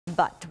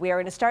But we are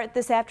going to start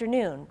this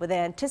afternoon with an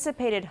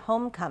anticipated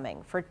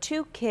homecoming for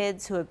two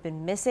kids who have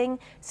been missing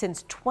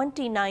since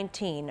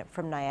 2019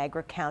 from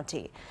Niagara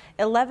County.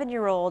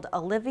 11-year-old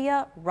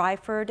Olivia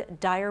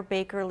Ryford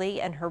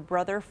Dyer-Bakerly and her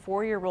brother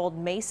 4-year-old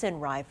Mason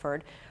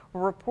Ryford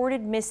were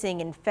reported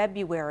missing in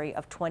February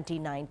of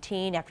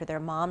 2019 after their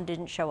mom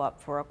didn't show up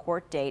for a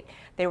court date.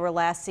 They were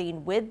last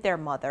seen with their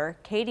mother,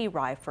 Katie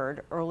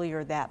Ryford,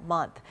 earlier that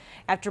month.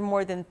 After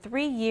more than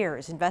 3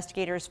 years,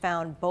 investigators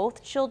found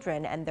both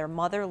children and their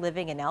mother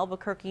living in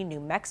Albuquerque, New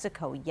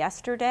Mexico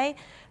yesterday.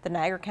 The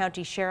Niagara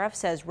County Sheriff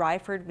says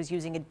Ryford was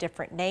using a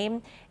different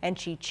name and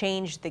she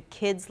changed the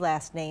kids'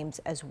 last names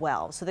as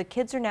well. So the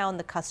kids are now in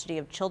the custody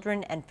of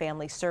Children and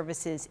Family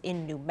Services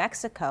in New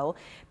Mexico.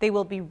 They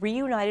will be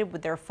reunited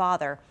with their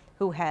father,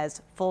 who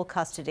has full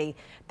custody.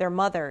 Their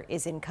mother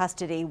is in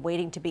custody,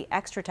 waiting to be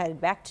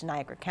extradited back to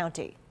Niagara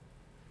County.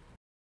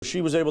 She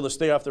was able to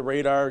stay off the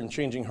radar in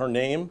changing her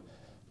name.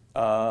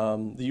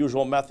 The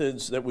usual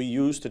methods that we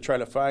use to try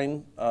to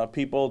find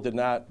people did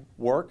not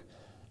work.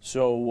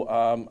 So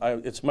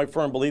it's my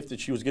firm belief that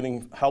she was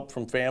getting help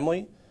from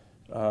family.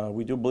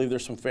 We do believe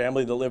there's some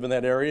family that live in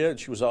that area, and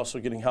she was also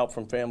getting help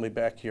from family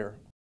back here.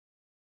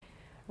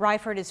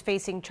 Ryford is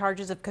facing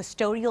charges of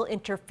custodial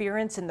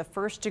interference in the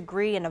first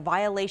degree and a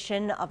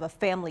violation of a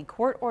family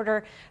court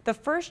order. The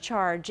first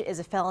charge is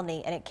a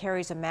felony and it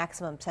carries a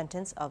maximum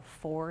sentence of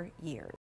 4 years.